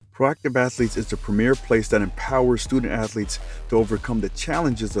Proactive Athletes is the premier place that empowers student athletes to overcome the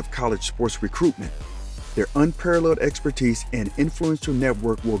challenges of college sports recruitment. Their unparalleled expertise and influential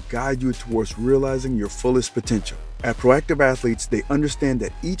network will guide you towards realizing your fullest potential. At Proactive Athletes, they understand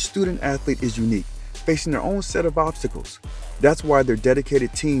that each student athlete is unique, facing their own set of obstacles. That's why their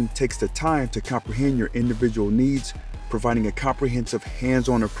dedicated team takes the time to comprehend your individual needs, providing a comprehensive,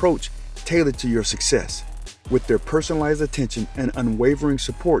 hands-on approach tailored to your success. With their personalized attention and unwavering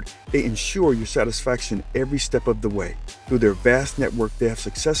support, they ensure your satisfaction every step of the way. Through their vast network, they have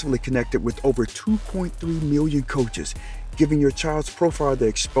successfully connected with over 2.3 million coaches, giving your child's profile the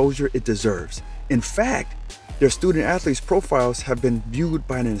exposure it deserves. In fact, their student athletes' profiles have been viewed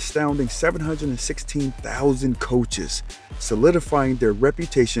by an astounding 716,000 coaches, solidifying their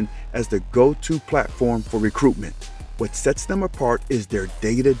reputation as the go-to platform for recruitment. What sets them apart is their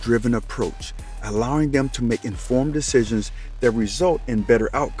data-driven approach, allowing them to make informed decisions that result in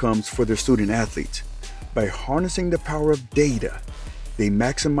better outcomes for their student athletes. By harnessing the power of data, they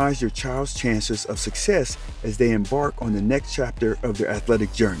maximize your child's chances of success as they embark on the next chapter of their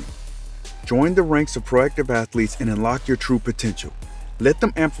athletic journey. Join the ranks of Proactive Athletes and unlock your true potential. Let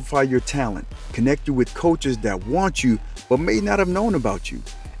them amplify your talent, connect you with coaches that want you but may not have known about you,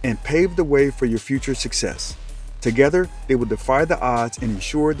 and pave the way for your future success. Together, they will defy the odds and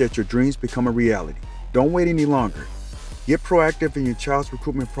ensure that your dreams become a reality. Don't wait any longer. Get proactive in your child's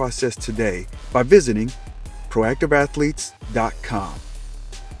recruitment process today by visiting proactiveathletes.com.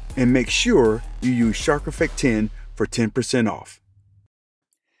 And make sure you use Shark Effect 10 for 10% off.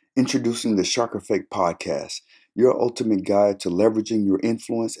 Introducing the Shark Effect Podcast, your ultimate guide to leveraging your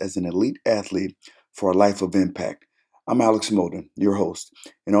influence as an elite athlete for a life of impact. I'm Alex Moden, your host,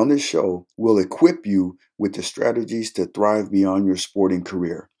 and on this show, we'll equip you with the strategies to thrive beyond your sporting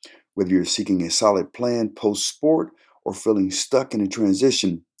career. Whether you're seeking a solid plan post-sport or feeling stuck in a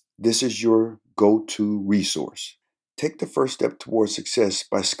transition, this is your go-to resource. Take the first step towards success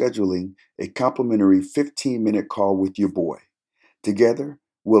by scheduling a complimentary 15-minute call with your boy. Together,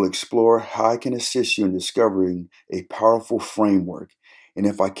 we'll explore how I can assist you in discovering a powerful framework. And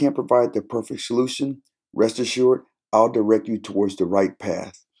if I can't provide the perfect solution, rest assured, I'll direct you towards the right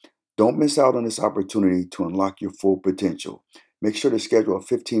path. Don't miss out on this opportunity to unlock your full potential. Make sure to schedule a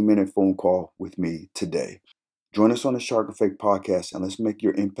 15-minute phone call with me today. Join us on the Shark Effect Podcast and let's make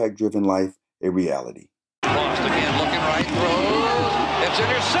your impact-driven life a reality. Lost again, looking right, throws. It's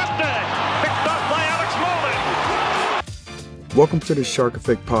intercepted. Picked up by Alex Moden. Welcome to the Shark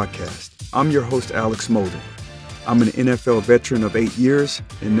Effect Podcast. I'm your host, Alex Moden. I'm an NFL veteran of 8 years,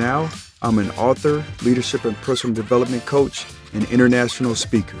 and now I'm an author, leadership and personal development coach, and international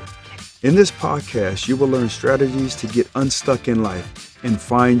speaker. In this podcast, you will learn strategies to get unstuck in life and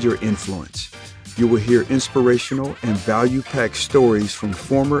find your influence. You will hear inspirational and value-packed stories from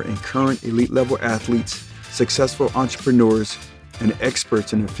former and current elite-level athletes, successful entrepreneurs, and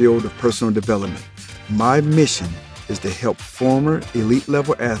experts in the field of personal development. My mission is to help former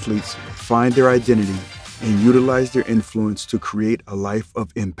elite-level athletes find their identity and utilize their influence to create a life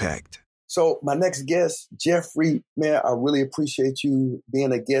of impact. So my next guest, Jeffrey, man, I really appreciate you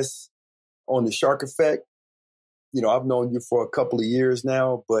being a guest on the Shark Effect. You know, I've known you for a couple of years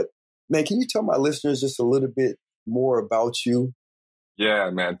now, but man, can you tell my listeners just a little bit more about you? Yeah,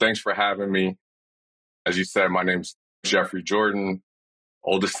 man. Thanks for having me. As you said, my name's Jeffrey Jordan,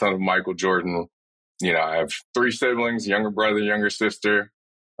 oldest son of Michael Jordan. You know, I have 3 siblings, younger brother, younger sister.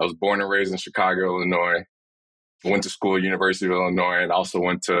 I was born and raised in Chicago, Illinois. Went to school at University of Illinois and also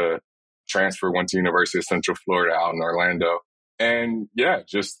went to University of Central Florida out in Orlando. And yeah,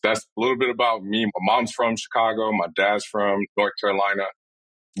 just that's a little bit about me. My mom's from Chicago. My dad's from North Carolina.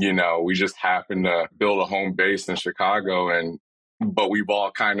 You know, we just happened to build a home base in Chicago, but we've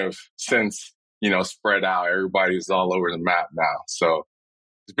all kind of since, you know, spread out. Everybody's all over the map now. So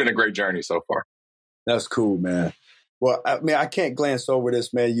it's been a great journey so far. That's cool, man. Well, I mean, I can't glance over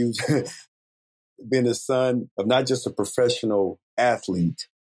this, man. You've been the son of not just a professional athlete,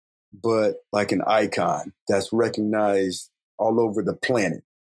 but like an icon that's recognized all over the planet.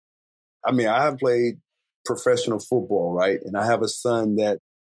 I mean, I have played professional football, right? And I have a son that,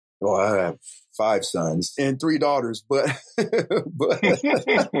 well, I have 5 sons and 3 daughters, but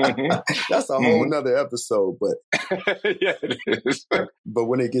that's a whole nother episode. But yeah, it is. But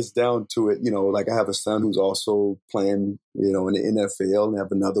when it gets down to it, you know, like I have a son who's also playing, you know, in the NFL, and I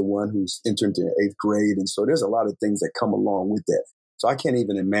have another one who's entering the 8th grade. And so there's a lot of things that come along with that. So I can't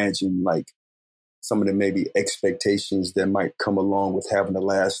even imagine like some of the maybe expectations that might come along with having a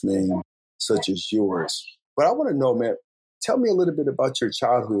last name such as yours. But I want to know, man, tell me a little bit about your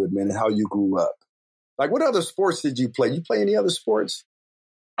childhood, man, and how you grew up. Like, what other sports did you play? You play any other sports?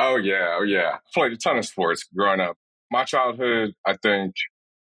 Oh, yeah. Oh, yeah. Played a ton of sports growing up. My childhood, I think,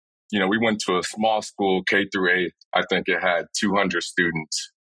 we went to a small school, K through 8th. I think it had 200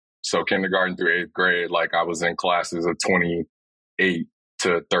 students. So kindergarten through 8th grade, like I was in classes of 28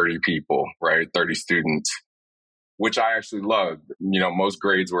 to 30 people, right? 30 students, which I actually loved. Most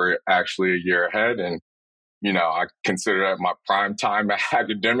grades were actually a year ahead. And, I consider that my prime time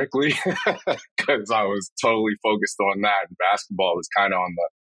academically because I was totally focused on that. And basketball was kind of on the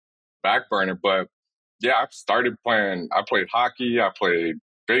back burner. But yeah, I played hockey, I played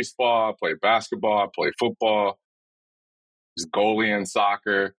baseball, I played basketball, I played football, was goalie in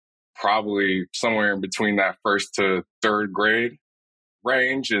soccer, probably somewhere in between that first to third grade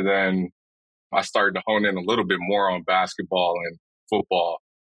range. And then I started to hone in a little bit more on basketball and football,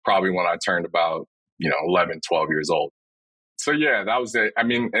 probably when I turned about, 11, 12 years old. So yeah, that was it. I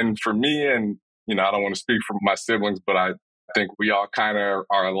mean, and for me, and, I don't want to speak for my siblings, but I think we all kind of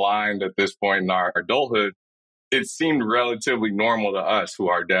are aligned at this point in our adulthood. It seemed relatively normal to us who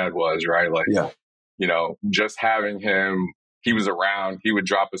our dad was, right? Like, Yeah. Just having him, he was around, he would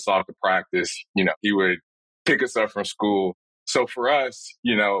drop us off to practice, he would pick us up from school. So for us,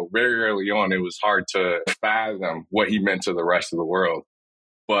 very early on, it was hard to fathom what he meant to the rest of the world.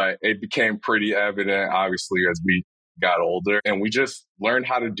 But it became pretty evident, obviously, as we got older, and we just learned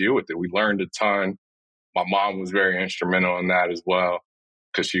how to deal with it. We learned a ton. My mom was very instrumental in that as well,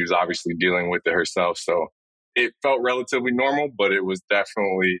 because she was obviously dealing with it herself. So it felt relatively normal, but it was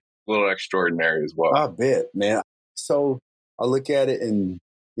definitely a little extraordinary as well. I bet, man. So I look at it and,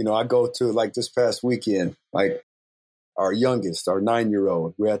 I go to like this past weekend, like our youngest, our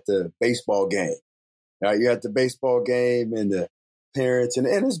 9-year-old, we're at the baseball game. Now you're at the baseball game and the parents, and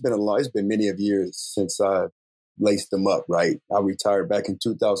it's been many of years since I laced them up, right? I retired back in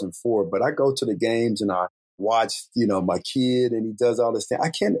 2004, but I go to the games and I watch, my kid and he does all this thing.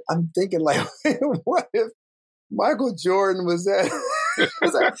 I'm thinking like, what if Michael Jordan was at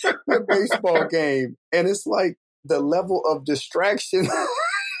the baseball game? And it's like the level of distraction.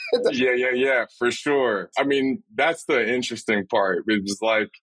 Yeah, for sure. I mean, that's the interesting part. It was like,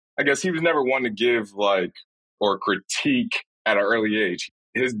 I guess he was never one to give or critique at an early age.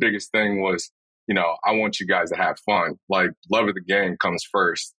 His biggest thing was, I want you guys to have fun. Like, love of the game comes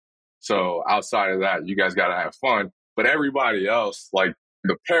first. So outside of that, you guys got to have fun. But everybody else, like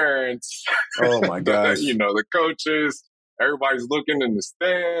the parents, oh my gosh, the coaches, everybody's looking in the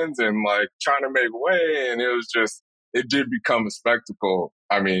stands and like trying to make way. And it did become a spectacle.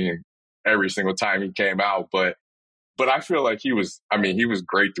 I mean, every single time he came out, but I feel like he was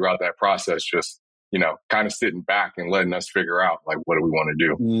great throughout that process. Just, kind of sitting back and letting us figure out like, what do we want to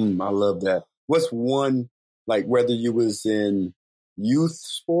do? I love that. What's one, like whether you was in youth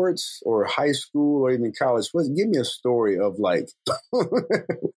sports or high school or even college, give me a story of like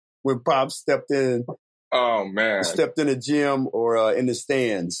when Pop stepped in. Oh man. Stepped in the gym or in the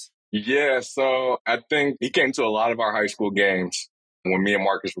stands. Yeah. So I think he came to a lot of our high school games when me and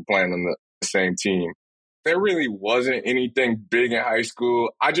Marcus were playing on the same team. There really wasn't anything big in high school.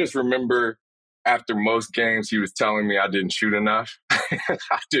 I just remember after most games, he was telling me I didn't shoot enough.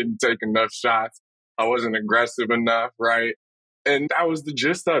 I didn't take enough shots. I wasn't aggressive enough, right? And that was the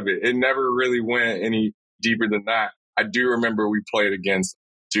gist of it. It never really went any deeper than that. I do remember we played against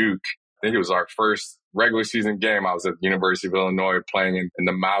Duke. I think it was our first regular season game. I was at the University of Illinois playing in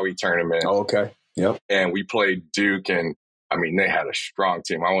the Maui tournament. Oh, okay. Yep. And we played Duke, and I mean, they had a strong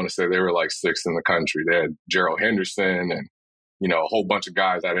team. I want to say they were like 6th in the country. They had Gerald Henderson and, a whole bunch of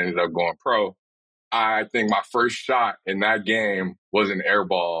guys that ended up going pro. I think my first shot in that game was an air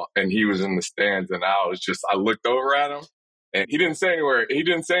ball, and he was in the stands, and I looked over at him, and he didn't say anywhere. He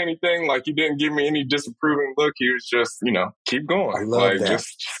didn't say anything. Like, he didn't give me any disapproving look. He was just, keep going. I love that.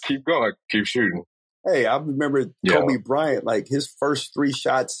 Just keep going. Keep shooting. Hey, I remember Kobe Bryant, like his first 3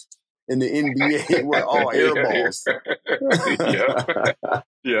 shots in the NBA were all air balls.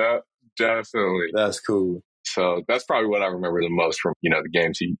 Yeah, definitely. That's cool. So that's probably what I remember the most from, the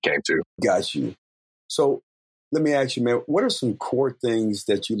games he came to. Got you. So let me ask you, man, what are some core things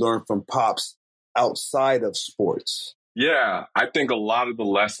that you learned from Pops outside of sports? Yeah, I think a lot of the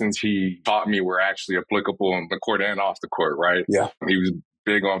lessons he taught me were actually applicable on the court and off the court, right? Yeah. He was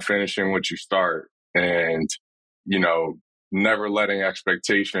big on finishing what you start and, never letting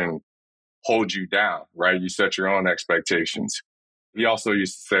expectation hold you down, right? You set your own expectations. He also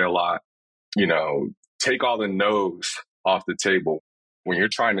used to say a lot, take all the no's off the table. When you're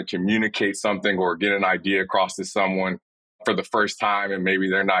trying to communicate something or get an idea across to someone for the first time and maybe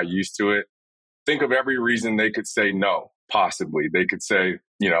they're not used to it, think of every reason they could say no, possibly. They could say,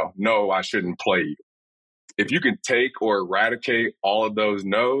 no, I shouldn't play you. if you can take or eradicate all of those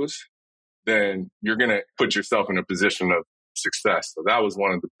no's, then you're going to put yourself in a position of success. So that was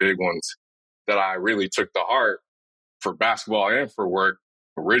one of the big ones that I really took to heart for basketball and for work.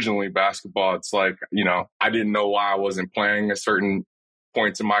 Originally, basketball, it's like, I didn't know why I wasn't playing at certain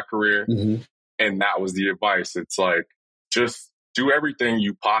points in my career. Mm-hmm. And that was the advice. It's like, just do everything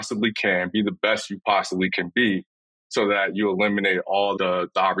you possibly can, be the best you possibly can be, so that you eliminate all the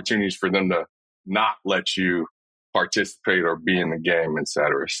opportunities for them to not let you participate or be in the game, et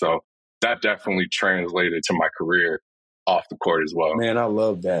cetera. So that definitely translated to my career off the court as well. Man, I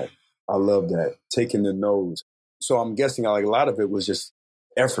love that. Taking the no's. So I'm guessing like a lot of it was just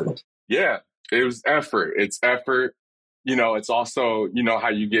effort. Yeah, it was effort. It's effort. It's also, how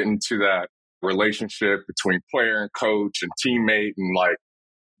you get into that relationship between player and coach and teammate. And like,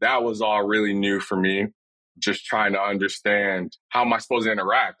 that was all really new for me. Just trying to understand, how am I supposed to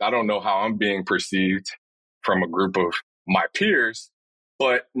interact? I don't know how I'm being perceived from a group of my peers,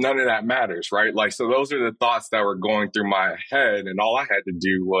 but none of that matters, right? Like, so those are the thoughts that were going through my head. And all I had to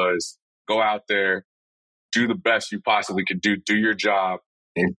do was go out there, do the best you possibly could do your job,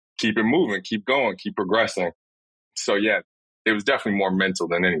 and keep it moving, keep going, keep progressing. So yeah, it was definitely more mental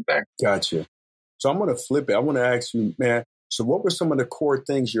than anything. Gotcha. So I'm going to flip it. I want to ask you, man, so what were some of the core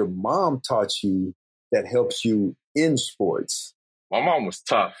things your mom taught you that helps you in sports? My mom was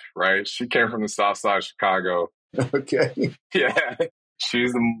tough, right? She came from the South Side of Chicago. Okay. Yeah.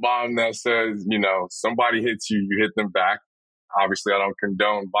 She's the mom that says, somebody hits you, you hit them back. Obviously, I don't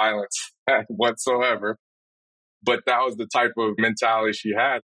condone violence whatsoever. But that was the type of mentality she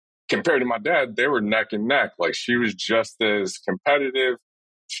had. Compared to my dad, they were neck and neck. Like, she was just as competitive,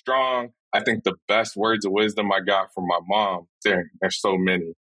 strong. I think the best words of wisdom I got from my mom, there's so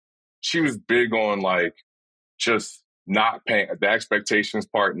many. She was big on like just not paying the expectations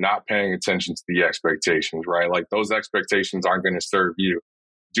part, not paying attention to the expectations, right? Like, those expectations aren't going to serve you.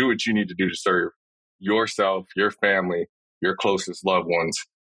 Do what you need to do to serve yourself, your family, your closest loved ones,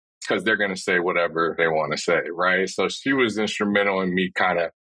 because they're going to say whatever they want to say, right? So she was instrumental in me kind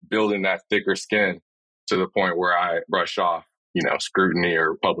of building that thicker skin to the point where I brush off, scrutiny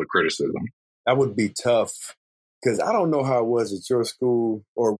or public criticism. That would be tough, because I don't know how it was at your school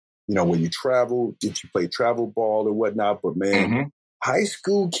or, when you traveled, did you play travel ball or whatnot? But man, high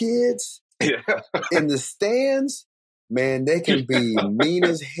school kids in the stands, man, they can be mean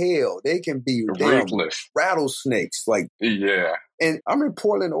as hell. They can be ruthless rattlesnakes. Like, yeah. And I'm in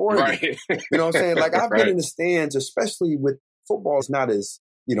Portland, Oregon. Right. You know what I'm saying? Like, I've been in the stands, especially with football. It's not as,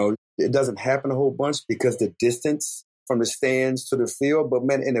 it doesn't happen a whole bunch because the distance from the stands to the field. But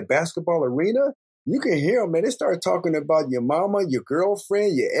man, in a basketball arena, you can hear them, man. They start talking about your mama, your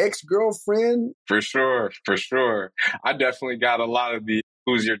girlfriend, your ex-girlfriend. For sure. I definitely got a lot of the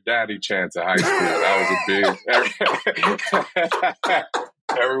 "who's your daddy" chants at high school. That was a big...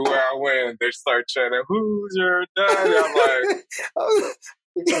 Everywhere I went, they start chanting, "Who's your daddy?" I'm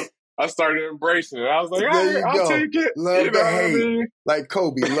like... I started embracing it. I was like, I'll take it. Love the hate. I mean? Like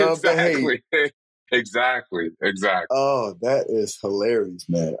Kobe, love the hate. Exactly. Oh, that is hilarious,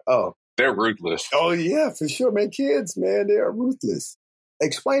 man. Oh. They're ruthless. Oh, yeah, for sure, man. Kids, man, they are ruthless.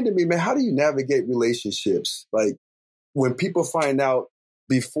 Explain to me, man, how do you navigate relationships? Like, when people find out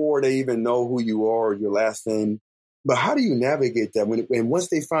before they even know who you are or your last name, but how do you navigate that? When once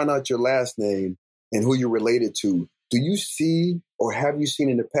they find out your last name and who you're related to, do you see or have you seen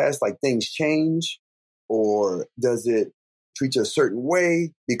in the past, like, things change? Or does it treat you a certain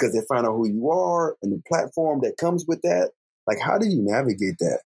way because they find out who you are and the platform that comes with that? Like, how do you navigate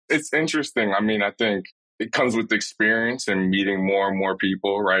that? It's interesting. I mean, I think it comes with experience and meeting more and more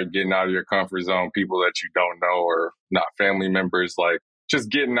people, right? Getting out of your comfort zone, people that you don't know or not family members, like just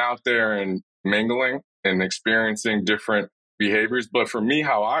getting out there and mingling and experiencing different behaviors. But for me,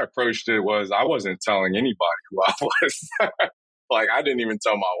 how I approached it was I wasn't telling anybody who I was. Like, I didn't even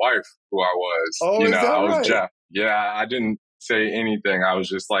tell my wife who I was. Oh, is that I was right? Jeff. Yeah, I didn't say anything. I was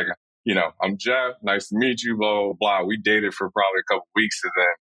just like, I'm Jeff. Nice to meet you, blah, blah, blah. We dated for probably a couple weeks, and then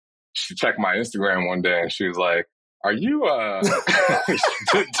she checked my Instagram one day and she was like, "Are you,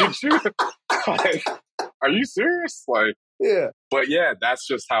 did you, like, are you serious?" Like, yeah. But yeah, that's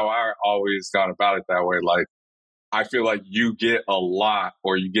just how I always gone about it that way. Like, I feel like you get a lot,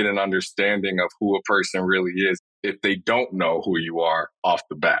 or you get an understanding of who a person really is if they don't know who you are off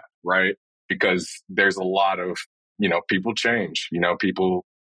the bat, right? Because there's a lot of, people change, people,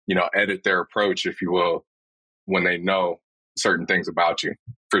 edit their approach, if you will, when they know certain things about you,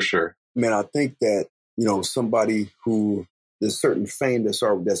 for sure. Man, I think that, somebody who there's certain fame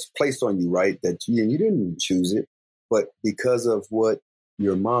that's placed on you, right? That you didn't choose it, but because of what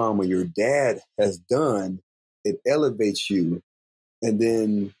your mom or your dad has done, it elevates you. And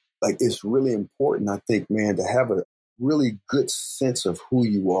then, like, it's really important, I think, man, to have a really good sense of who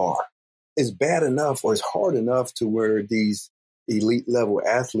you are. It's bad enough or it's hard enough to where these elite level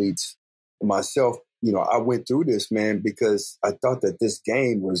athletes, myself, I went through this, man, because I thought that this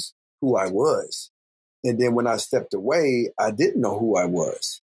game was who I was. And then when I stepped away, I didn't know who I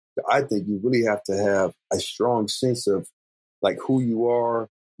was. I think you really have to have a strong sense of like who you are,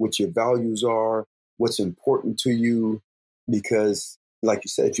 what your values are, what's important to you. Because like you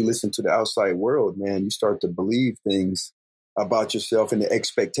said, if you listen to the outside world, man, you start to believe things about yourself and the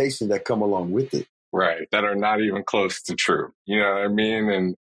expectations that come along with it. Right. That are not even close to true. You know what I mean?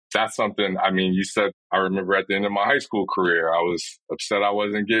 And that's something, you said, I remember at the end of my high school career, I was upset I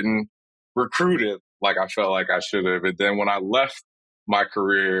wasn't getting recruited like I felt like I should have. And then when I left my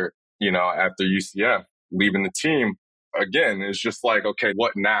career, after UCF, leaving the team, again, it's just like, okay,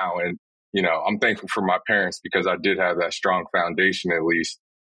 what now? And, I'm thankful for my parents because I did have that strong foundation, at least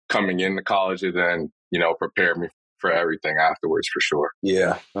coming into college, and then, prepared me for everything afterwards, for sure.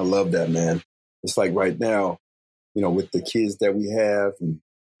 Yeah, I love that, man. It's like right now, with the kids that we have, and,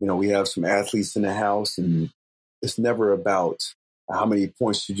 we have some athletes in the house, and it's never about how many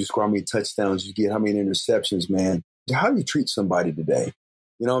points you score, how many touchdowns you get, how many interceptions, man. How do you treat somebody today?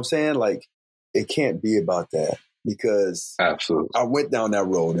 You know what I'm saying? Like, it can't be about that because Absolutely. I went down that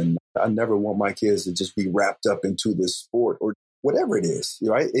road, and I never want my kids to just be wrapped up into this sport or whatever it is,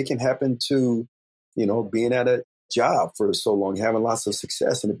 right? It can happen to, being at a job for so long, having lots of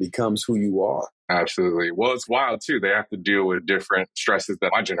success, and it becomes who you are. Absolutely. Well, it's wild too. They have to deal with different stresses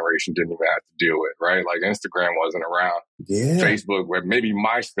that my generation didn't even have to deal with, right? Like Instagram wasn't around. Yeah. Facebook, where maybe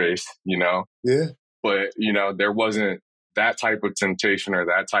MySpace, Yeah. But, there wasn't that type of temptation or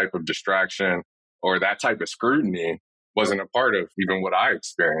that type of distraction or that type of scrutiny wasn't a part of even what I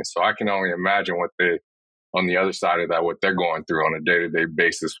experienced. So I can only imagine on the other side of that, what they're going through on a day-to-day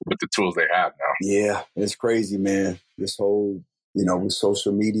basis with the tools they have now. Yeah, it's crazy, man. This whole, with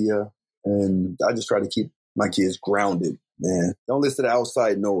social media. And I just try to keep my kids grounded, man. Don't listen to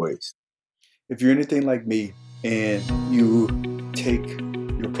outside noise. If you're anything like me and you take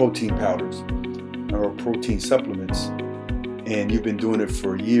your protein powders or protein supplements and you've been doing it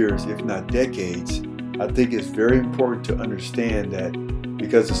for years, if not decades, I think it's very important to understand that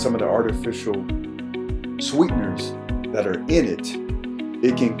because of some of the artificial sweeteners that are in it,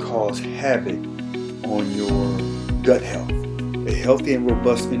 it can cause havoc on your gut health. A healthy and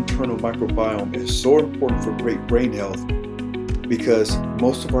robust internal microbiome is so important for great brain health because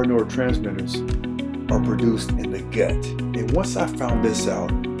most of our neurotransmitters are produced in the gut. And once I found this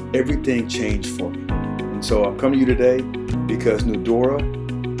out, everything changed for me. And so I'm coming to you today because Nudora,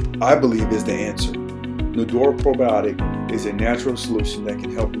 I believe, is the answer. Nudora Probiotic is a natural solution that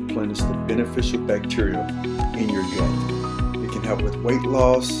can help replenish the beneficial bacteria in your gut. It can help with weight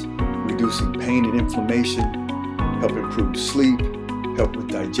loss, reducing pain and inflammation, help improve sleep, help with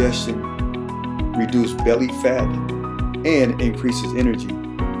digestion, reduce belly fat, and increases energy.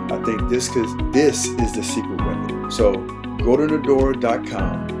 I think this is the secret weapon. So go to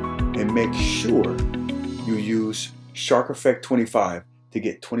Nudora.com and make sure you use Shark Effect 25 to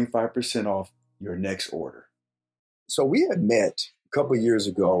get 25% off your next order. So we had met a couple of years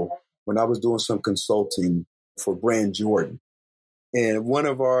ago when I was doing some consulting for Brand Jordan. And one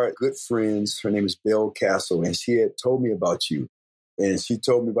of our good friends, her name is Belle Castle, and she had told me about you. And she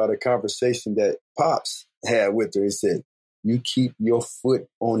told me about a conversation that Pops had with her. He said, you keep your foot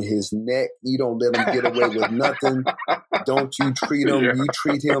on his neck. You don't let him get away with nothing. Don't you treat him. Yeah. You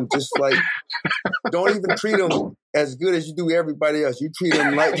treat him just like, don't even treat him as good as you do everybody else. You treat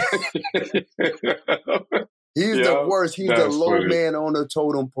him like he's the worst. He's the low man on the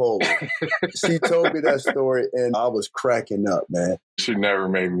totem pole. She told me that story and I was cracking up, man. She never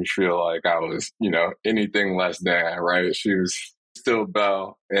made me feel like I was, anything less than, right? She was still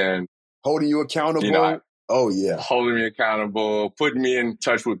Belle and holding you accountable. Oh, yeah. Holding me accountable, putting me in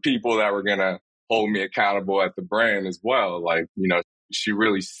touch with people that were going to hold me accountable at the brand as well. Like, she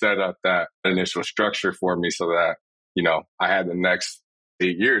really set up that initial structure for me so that, I had the next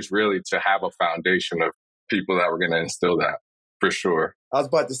 8 years really to have a foundation of people that were going to instill that for sure. I was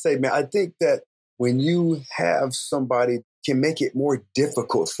about to say, man, I think that when you have somebody can make it more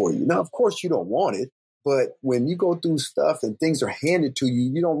difficult for you. Now, of course, you don't want it. But when you go through stuff and things are handed to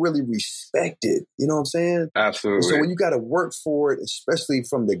you, you don't really respect it. You know what I'm saying? Absolutely. And so when you got to work for it, especially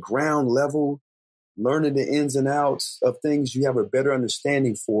from the ground level, learning the ins and outs of things, you have a better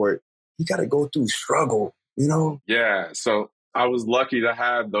understanding for it. You got to go through struggle, Yeah. So I was lucky to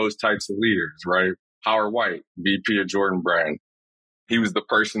have those types of leaders, right? Howard White, VP of Jordan Brand. He was the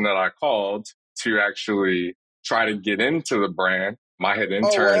person that I called to actually try to get into the brand. I had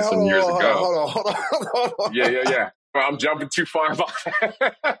interned some years ago. Hold on. Yeah. I'm jumping too far behind.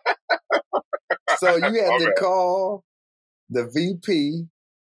 So you had to call the VP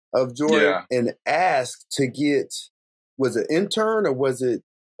of Jordan and ask to get, was it intern or was it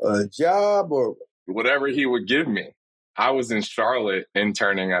a job or? Whatever he would give me. I was in Charlotte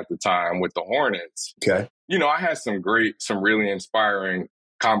interning at the time with the Hornets. Okay. I had some really inspiring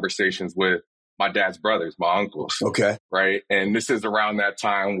conversations with my dad's brothers, my uncles. Okay. Right. And this is around that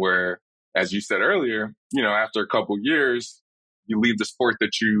time where, as you said earlier, after a couple years, you leave the sport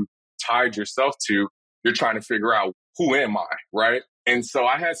that you tied yourself to. You're trying to figure out, who am I? Right. And so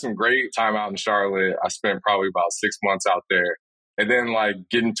I had some great time out in Charlotte. I spent probably about 6 months out there. And then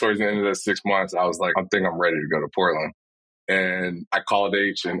getting towards the end of the 6 months, I was like, I think I'm ready to go to Portland. And I called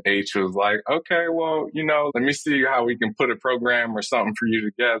H, and H was like, okay, well, let me see how we can put a program or something for you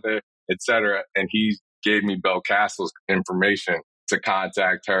together, et cetera. And he gave me Belle Castle's information to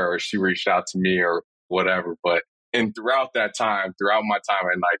contact her, or she reached out to me or whatever. And throughout my time at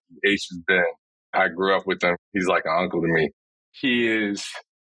Nike, H has been, I grew up with him. He's like an uncle to me. He is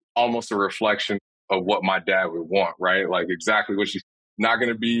almost a reflection of what my dad would want, right? Like exactly what she's not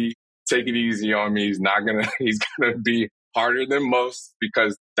going to be, take it easy on me. He's going to be harder than most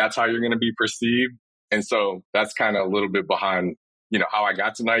because that's how you're going to be perceived. And so that's kind of a little bit behind, how I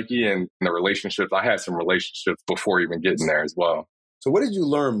got to Nike and the relationships. I had some relationships before even getting there as well. So what did you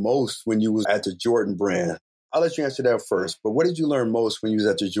learn most when you was at the Jordan brand? I'll let you answer that first, but what did you learn most when you was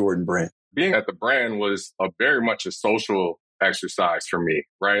at the Jordan brand? Being at the brand was very much a social exercise for me,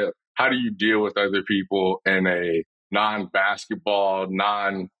 right? How do you deal with other people in a non-basketball,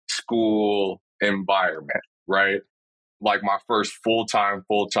 non-school environment, right? Like my first full-time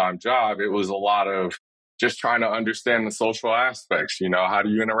job, it was a lot of just trying to understand the social aspects. How do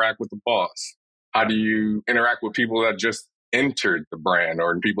you interact with the boss? How do you interact with people that just entered the brand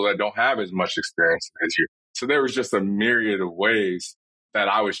or people that don't have as much experience as you? So there was just a myriad of ways that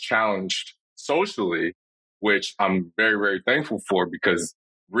I was challenged socially, which I'm very, very thankful for because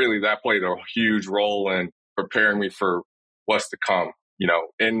really that played a huge role in preparing me for what's to come,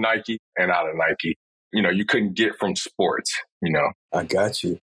 in Nike and out of Nike. You couldn't get from sports, I got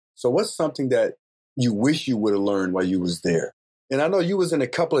you. So what's something that you wish you would have learned while you was there? And I know you was in a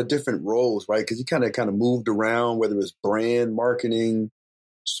couple of different roles, right? Because you kind of moved around, whether it was brand marketing,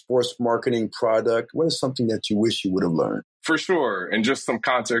 sports marketing, product. What is something that you wish you would have learned? For sure. And just some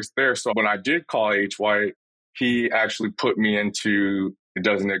context there. So when I did call H. White, he actually put me into, it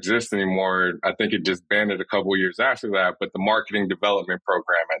doesn't exist anymore. I think it disbanded a couple of years after that, but the marketing development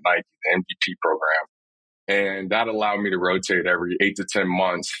program at Nike, the MVP program. And that allowed me to rotate every 8 to 10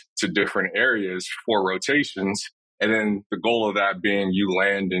 months to different areas for rotations. And then the goal of that being you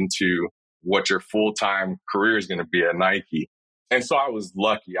land into what your full-time career is going to be at Nike. And so I was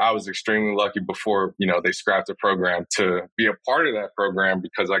lucky. I was extremely lucky before, they scrapped the program to be a part of that program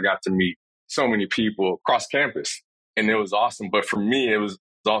because I got to meet so many people across campus. And it was awesome. But for me, it was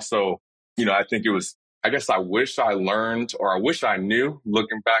also, I guess I wish I learned or I wish I knew,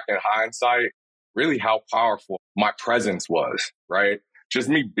 looking back in hindsight, really how powerful my presence was, right? Just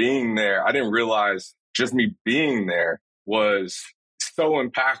me being there. I didn't realize just me being there was so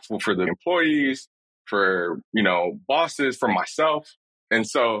impactful for the employees, for, bosses, for myself. And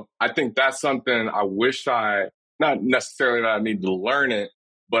so I think that's something I wish not necessarily that I needed to learn it,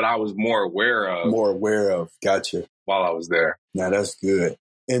 but I was more aware of. Gotcha. While I was there. Now that's good.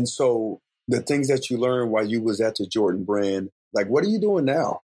 And so the things that you learned while you was at the Jordan brand, what are you doing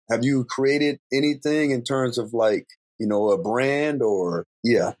now? Have you created anything in terms of a brand or,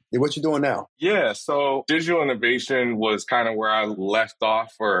 what you doing now? Yeah. So digital innovation was kind of where I left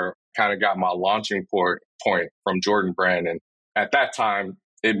off or kind of got my launching point from Jordan brand. And at that time,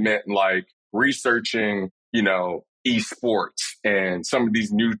 it meant researching, esports and some of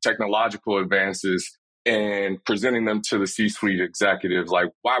these new technological advances and presenting them to the C-suite executives.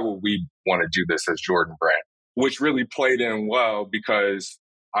 Why would we want to do this as Jordan brand? Which really played in well because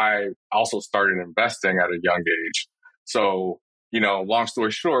I also started investing at a young age. So, long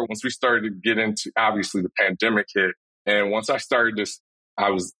story short, once we started to get into, obviously the pandemic hit. And once I started this,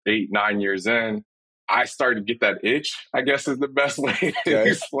 I was 8-9 years in, I started to get that itch, I guess is the best way to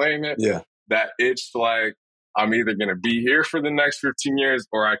explain it. Yeah. That itch, I'm either going to be here for the next 15 years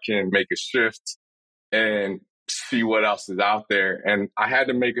or I can make a shift and see what else is out there. And I had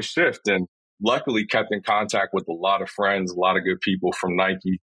to make a shift and luckily kept in contact with a lot of friends, a lot of good people from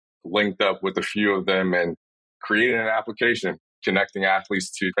Nike, linked up with a few of them and created an application connecting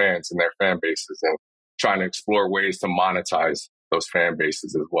athletes to fans and their fan bases and trying to explore ways to monetize those fan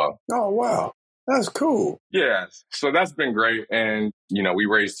bases as well. Oh, wow. That's cool. Yeah, so that's been great. And, we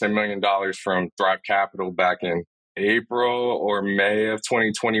raised $10 million from Thrive Capital back in April or May of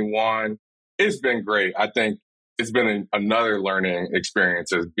 2021. It's been great. I think it's been another learning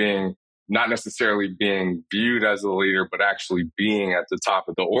experience as not necessarily being viewed as a leader, but actually being at the top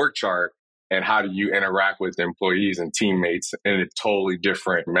of the org chart. And how do you interact with employees and teammates in a totally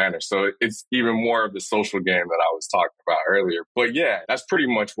different manner? So it's even more of the social game that I was talking about earlier. But yeah, that's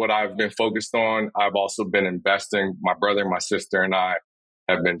pretty much what I've been focused on. I've also been investing. My brother, my sister, and I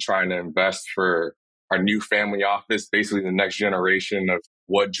have been trying to invest for our new family office, basically the next generation of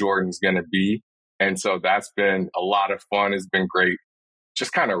what Jordan's going to be. And so that's been a lot of fun. It's been great.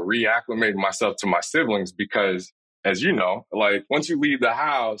 Just kind of reacclimating myself to my siblings because, as you know, like once you leave the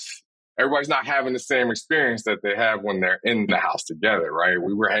house, everybody's not having the same experience that they have when they're in the house together, right?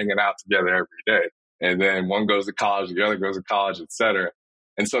 We were hanging out together every day. And then one goes to college, the other goes to college, et cetera.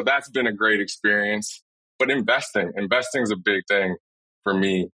 And so that's been a great experience. But investing is a big thing for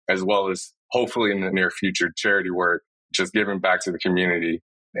me, as well as hopefully in the near future, charity work, just giving back to the community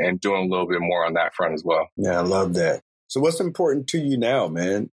and doing a little bit more on that front as well. Yeah, I love that. So what's important to you now,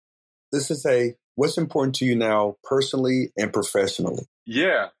 man? What's important to you now personally and professionally?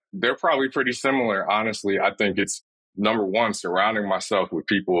 Yeah, they're probably pretty similar. Honestly, I think it's number one, surrounding myself with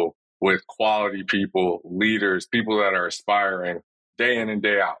people, with quality people, leaders, people that are aspiring day in and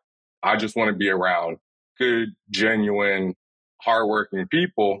day out. I just want to be around good, genuine, hardworking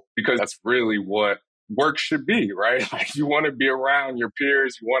people because that's really what work should be, right? Like you want to be around your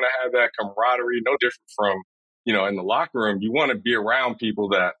peers. You want to have that camaraderie, no different from, in the locker room. You want to be around people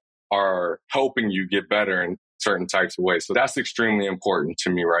that are helping you get better in certain types of ways. So that's extremely important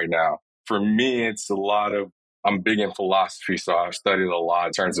to me right now. For me, it's I'm big in philosophy. So I've studied a lot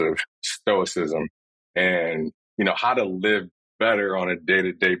in terms of stoicism and, how to live better on a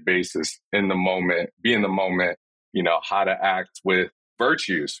day-to-day basis in the moment, be in the moment, how to act with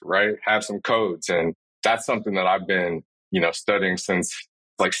virtues, right? Have some codes. And that's something that I've been, studying since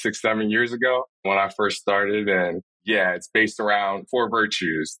like 6-7 years ago when I first started. And yeah, it's based around 4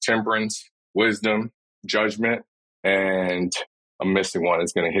 virtues: temperance, wisdom, judgment, and I'm missing one.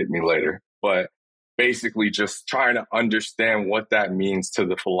 It's going to hit me later. But basically just trying to understand what that means to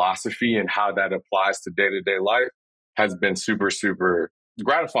the philosophy and how that applies to day-to-day life has been super, super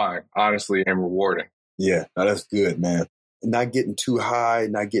gratifying, honestly, and rewarding. Yeah, that's good, man. Not getting too high,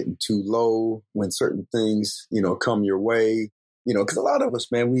 not getting too low when certain things, come your way. Because a lot of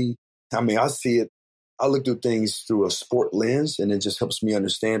us, man, I see it. I look through things through a sport lens, and it just helps me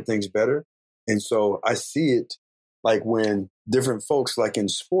understand things better. And so I see it like when different folks, like in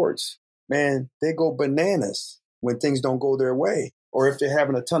sports, man, they go bananas when things don't go their way. Or if they're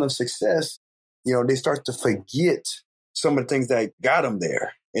having a ton of success, they start to forget some of the things that got them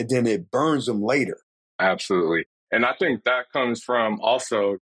there. And then it burns them later. Absolutely. And I think that comes from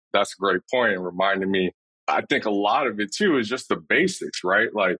also, that's a great point and reminded me, I think a lot of it too is just the basics, right?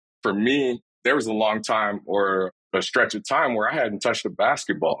 Like for me, there was a long time or a stretch of time where I hadn't touched a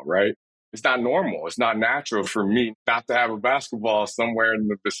basketball, right? It's not normal. It's not natural for me not to have a basketball somewhere in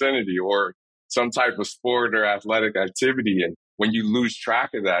the vicinity or some type of sport or athletic activity. And when you lose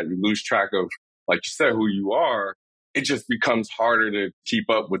track of that, you lose track of, like you said, who you are, it just becomes harder to keep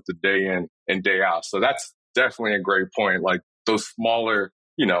up with the day in and day out. So that's definitely a great point. Like those smaller,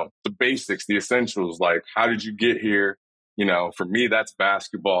 the basics, the essentials, like how did you get here? For me, that's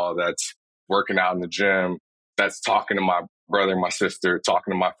basketball. That's working out in the gym. That's talking to my brother, my sister,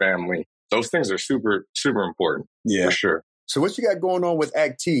 talking to my family. Those things are super, super important. Yeah, for sure. So what you got going on with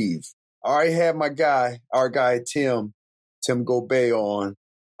Active? I already have our guy, Tim Gobey on.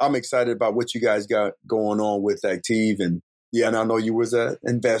 I'm excited about what you guys got going on with Active. And I know you was an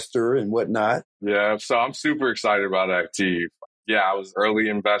investor and whatnot. Yeah, so I'm super excited about Active. Yeah, I was early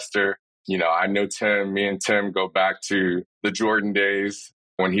investor. I know Tim. Me and Tim go back to the Jordan days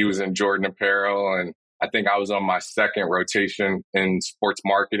when he was in Jordan Apparel. And I think I was on my second rotation in sports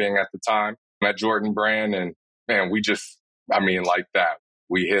marketing at the time at Jordan Brand. And man, like that,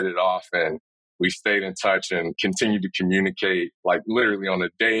 we hit it off and we stayed in touch and continued to communicate like literally on a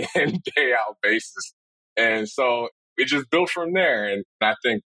day in, day out basis. And so it just built from there. And I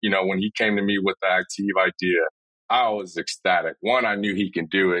think, when he came to me with the Active idea, I was ecstatic. One, I knew he can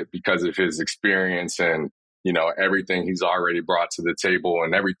do it because of his experience and, everything he's already brought to the table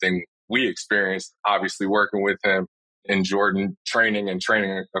and everything we experienced, obviously working with him in Jordan training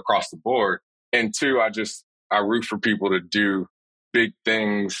across the board. And 2, I root for people to do big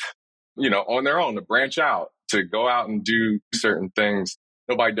things, on their own, to branch out, to go out and do certain things.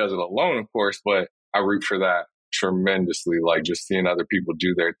 Nobody does it alone, of course, but I root for that tremendously. Like just seeing other people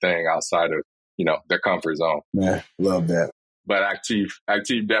do their thing outside of, their comfort zone. Man, love that. But Active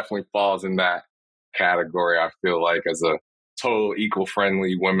definitely falls in that category, I feel like, as a total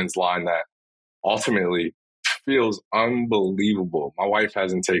eco-friendly women's line that ultimately feels unbelievable. My wife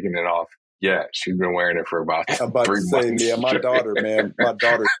hasn't taken it off yet. She's been wearing it for about 3 months. Yeah, my daughter,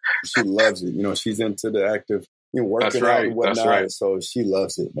 she loves it. She's into the active, working out and whatnot. Right. So she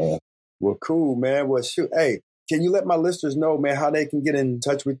loves it, man. Well, cool, man. Well, shoot. Hey, can you let my listeners know, man, how they can get in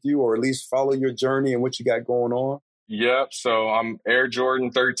touch with you or at least follow your journey and what you got going on? Yep. So I'm Air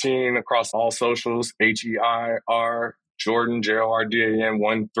Jordan 13 across all socials. HEIR Jordan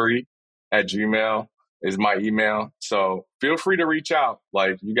JORDAN 13 at Gmail is my email. So feel free to reach out.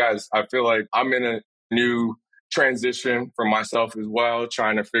 Like, you guys, I feel like I'm in a new transition for myself as well,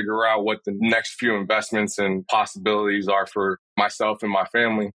 trying to figure out what the next few investments and possibilities are for myself and my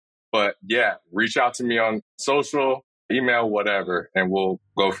family. But yeah, reach out to me on social, email, whatever, and we'll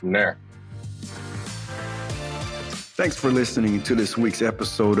go from there. Thanks for listening to this week's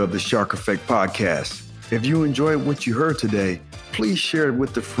episode of the Shark Effect Podcast. If you enjoyed what you heard today, please share it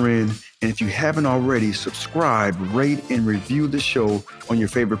with a friend. And if you haven't already, subscribe, rate, and review the show on your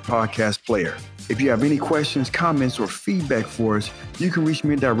favorite podcast player. If you have any questions, comments, or feedback for us, you can reach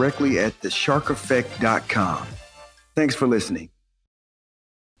me directly at thesharkeffect.com. Thanks for listening.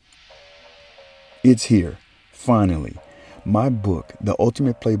 It's here, finally. My book, The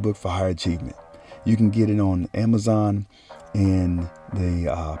Ultimate Playbook for High Achievement. You can get it on Amazon in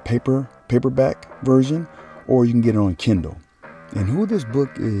the paperback version, or you can get it on Kindle. And who this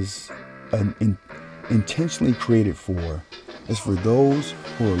book is intentionally created for is for those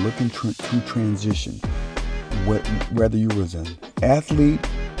who are looking to transition, whether you was an athlete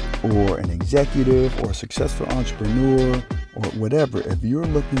or an executive or a successful entrepreneur or whatever. If you're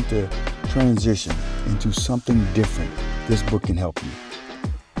looking to transition into something different, this book can help you.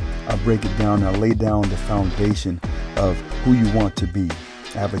 I break it down. I lay down the foundation of who you want to be.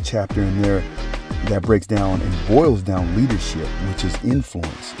 I have a chapter in there that breaks down and boils down leadership, which is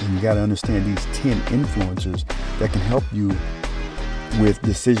influence. And you got to understand these 10 influencers that can help you with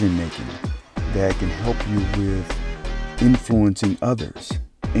decision making, that can help you with influencing others.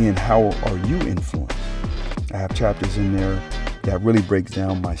 And how are you influenced? I have chapters in there that really breaks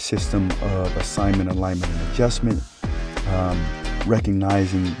down my system of assignment, alignment, and adjustment.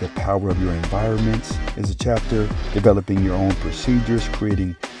 Recognizing the power of your environments is a chapter. Developing your own procedures,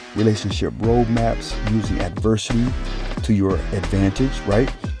 creating relationship roadmaps, using adversity to your advantage,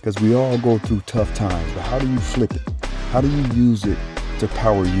 right? Because we all go through tough times, but how do you flip it? How do you use it to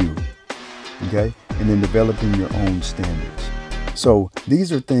power you? Okay? And then developing your own standards. So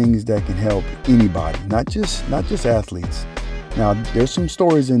these are things that can help anybody, not just athletes. Now, there's some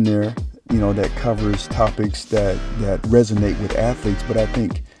stories in there, that covers topics that resonate with athletes. But I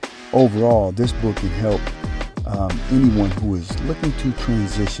think overall, this book can help anyone who is looking to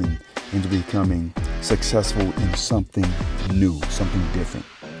transition into becoming successful in something new, something different.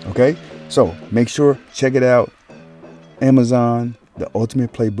 Okay? So make sure, check it out. Amazon, The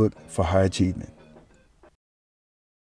Ultimate Playbook for High Achievement.